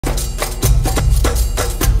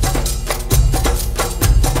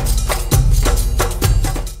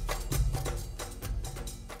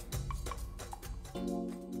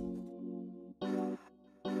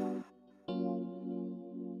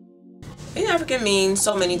African means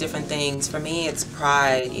so many different things. For me, it's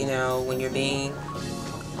pride, you know, when you're being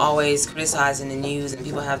always criticized in the news and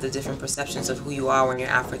people have the different perceptions of who you are when you're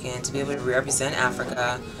African. To be able to represent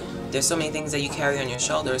Africa, there's so many things that you carry on your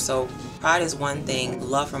shoulders. So pride is one thing,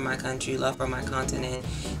 love for my country, love for my continent,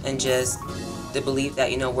 and just the belief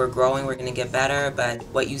that, you know, we're growing, we're going to get better, but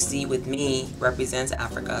what you see with me represents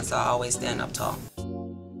Africa, so I always stand up tall.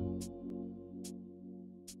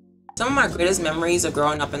 Some of my greatest memories of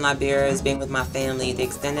growing up in Liberia is being with my family, the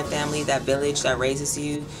extended family, that village that raises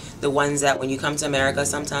you, the ones that when you come to America,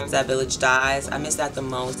 sometimes that village dies. I miss that the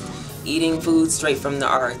most. Eating food straight from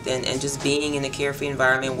the earth and just being in a carefree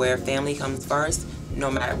environment where family comes first, no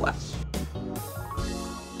matter what.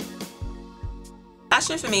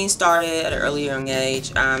 Fashion for me started at an early young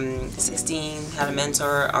age. 16, had a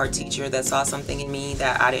mentor, art teacher that saw something in me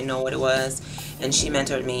that I didn't know what it was, and she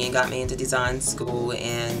mentored me and got me into design school,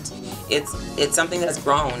 and it's something that's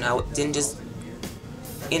grown. I didn't just,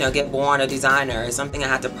 you know, get born a designer. It's something I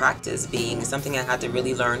had to practice being. It's something I had to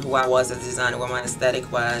really learn who I was as a designer, what my aesthetic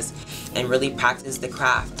was, and really practice the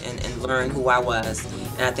craft and learn who I was.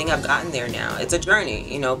 And I think I've gotten there now. It's a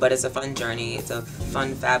journey, you know, but it's a fun journey. It's a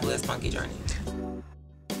fun, fabulous, funky journey.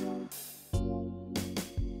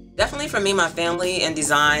 Definitely for me, my family and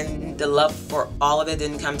design, the love for all of it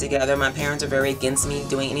didn't come together. My parents are very against me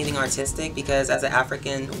doing anything artistic because as an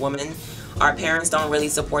African woman, our parents don't really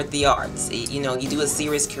support the arts. You know, you do a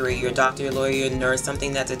serious career, you're a doctor, you're a lawyer, you're a nurse,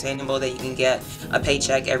 something that's attainable that you can get a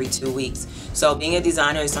paycheck every 2 weeks. So being a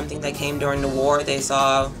designer is something that came during the war. They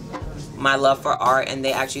saw my love for art and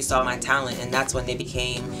they actually saw my talent, and that's when they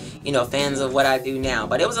became, you know, fans of what I do now.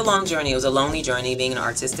 But it was a long journey. It was a lonely journey being an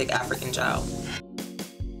artistic African child.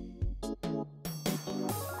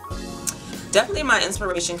 Definitely my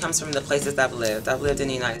inspiration comes from the places I've lived. I've lived in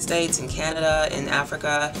the United States, in Canada, in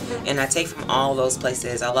Africa, and I take from all those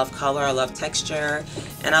places. I love color, I love texture,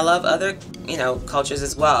 and I love other, you know, cultures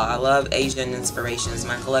as well. I love Asian inspirations.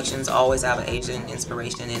 My collections always have an Asian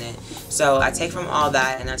inspiration in it. So I take from all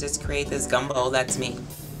that and I just create this gumbo that's me.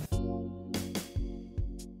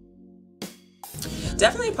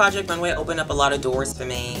 Definitely Project Runway opened up a lot of doors for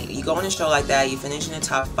me. You go on a show like that, you finish in the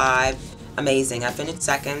top 5, amazing. I finished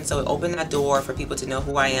second, so it opened that door for people to know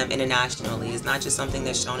who I am internationally. It's not just something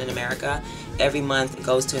that's shown in America. Every month it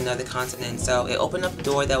goes to another continent, so it opened up a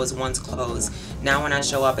door that was once closed. Now when I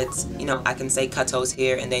show up, it's, you know, I can say Korto's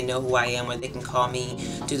here and they know who I am, or they can call me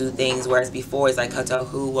to do things, whereas before it's like, Korto,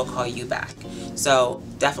 who will call you back? So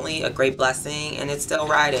definitely a great blessing, and it's still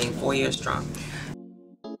riding, 4 years strong.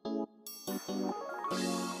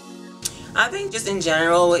 I think just in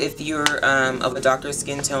general, if you're of a darker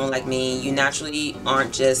skin tone like me, you naturally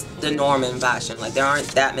aren't just the norm in fashion. Like, there aren't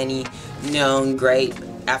that many known great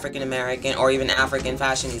African American or even African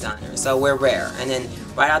fashion designers, so we're rare. And then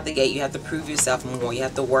right out the gate you have to prove yourself more. You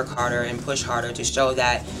have to work harder and push harder to show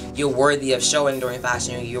that you're worthy of showing during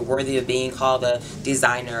fashion, you're worthy of being called a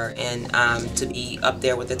designer, and to be up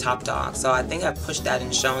there with the top dogs. So I think I've pushed that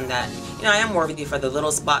and shown that, you know, I am worthy for the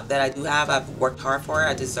little spot that I do have. I've worked hard for it,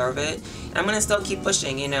 I deserve it, and I'm gonna still keep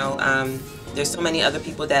pushing, you know. There's so many other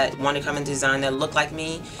people that want to come and design that look like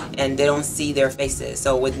me and they don't see their faces.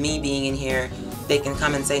 So with me being in here, they can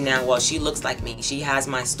come and say now, well, she looks like me, she has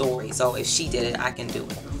my story, so if she did it, I can do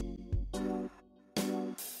it.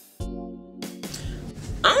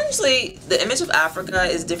 Honestly, the image of Africa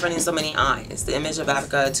is different in so many eyes. The image of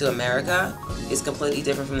Africa to America is completely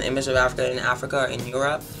different from the image of Africa in Africa or in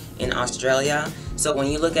Europe, in Australia. So when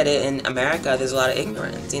you look at it in America, there's a lot of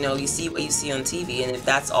ignorance. You know, you see what you see on TV, and if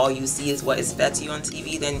that's all you see is what is fed to you on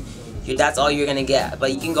TV, then that's all you're gonna get.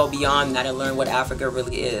 But you can go beyond that and learn what Africa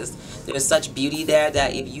really is. There's such beauty there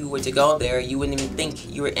that if you were to go there, you wouldn't even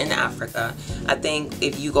think you were in Africa. I think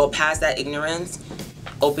if you go past that ignorance,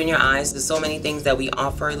 open your eyes to so many things that we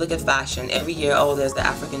offer. Look at fashion. Every year, oh, there's the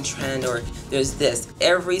African trend, or there's this.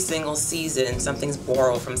 Every single season, something's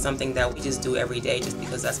borrowed from something that we just do every day just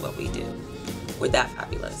because that's what we do. We're that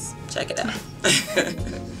fabulous. Check it out.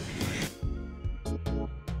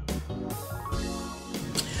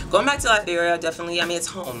 Going back to Liberia, definitely, I mean, it's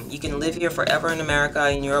home. You can live here forever in America,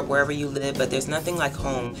 in Europe, wherever you live, but there's nothing like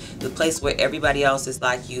home. The place where everybody else is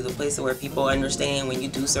like you, the place where people understand when you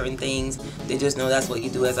do certain things, they just know that's what you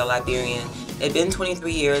do as a Liberian. It's been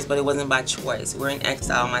 23 years, but it wasn't by choice. We're in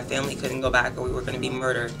exile. My family couldn't go back or we were going to be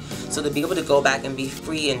murdered. So to be able to go back and be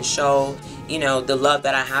free and show, you know, the love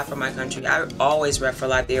that I have for my country, I always rep for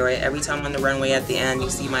Liberia. Every time on the runway at the end, you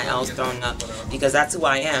see my L's thrown up because that's who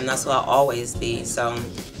I am. That's who I'll always be. So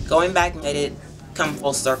going back made it come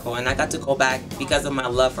full circle, and I got to go back because of my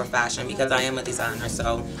love for fashion, because I am a designer,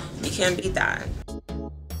 so you can't beat that.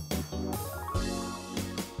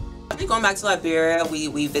 Going back to Liberia,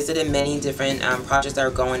 we visited many different projects that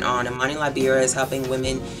are going on, and Money Liberia is helping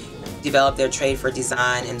women develop their trade for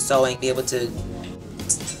design and sewing, be able to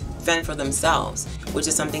fend for themselves, which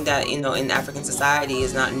is something that, you know, in African society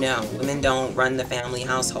is not known. Women don't run the family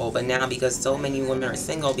household, but now because so many women are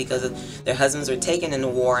single because of their husbands are taken in the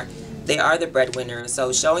war, they are the breadwinners.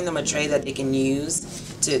 So showing them a trade that they can use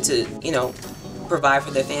to you know, provide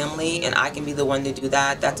for their family, and I can be the one to do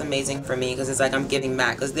that, that's amazing for me, because it's like I'm giving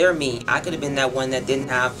back, because they're me. I could have been that one that didn't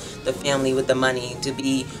have the family with the money to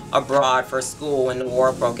be abroad for school when the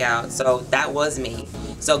war broke out. So that was me.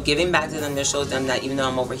 So giving back to them just shows them that even though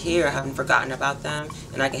I'm over here, I haven't forgotten about them,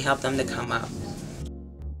 and I can help them to come up.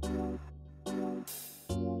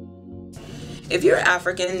 If you're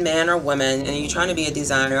African, man or woman, and you're trying to be a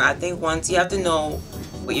designer, I think once you have to know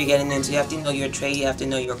what you're getting into. You have to know your trade, you have to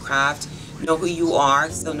know your craft, know who you are,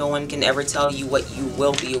 so no one can ever tell you what you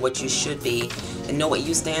will be or what you should be, and know what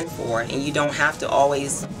you stand for. And you don't have to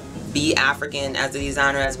always be African as a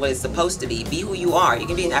designer as what it's supposed to be. Be who you are. You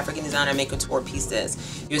can be an African designer and make couture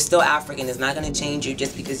pieces. You're still African. It's not going to change you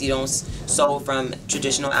just because you don't sew from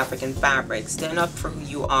traditional African fabric. Stand up for who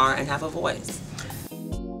you are and have a voice.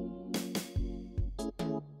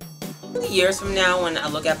 Years from now, when I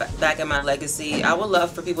look back at my legacy, I would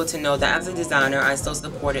love for people to know that as a designer, I still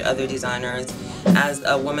supported other designers. As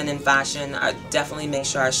a woman in fashion, I definitely make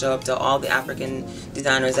sure I show up to all the African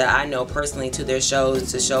designers that I know personally to their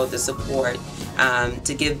shows to show the support,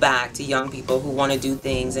 to give back to young people who want to do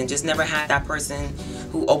things and just never had that person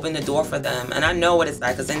who opened the door for them. And I know what it's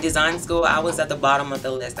like, because in design school, I was at the bottom of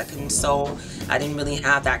the list. I couldn't sew. I didn't really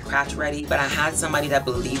have that craft ready, but I had somebody that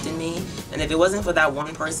believed in me. And if it wasn't for that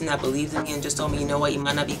one person that believed in me and just told me, you know what, you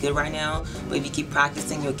might not be good right now, but if you keep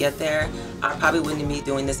practicing, you'll get there, I probably wouldn't be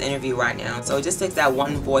doing this interview right now. So it just takes that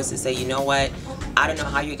one voice to say, you know what, I don't know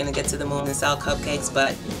how you're going to get to the moon and sell cupcakes,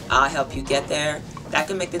 but I'll help you get there. That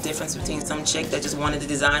can make the difference between some chick that just wanted to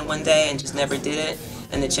design one day and just never did it,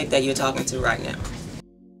 and the chick that you're talking to right now.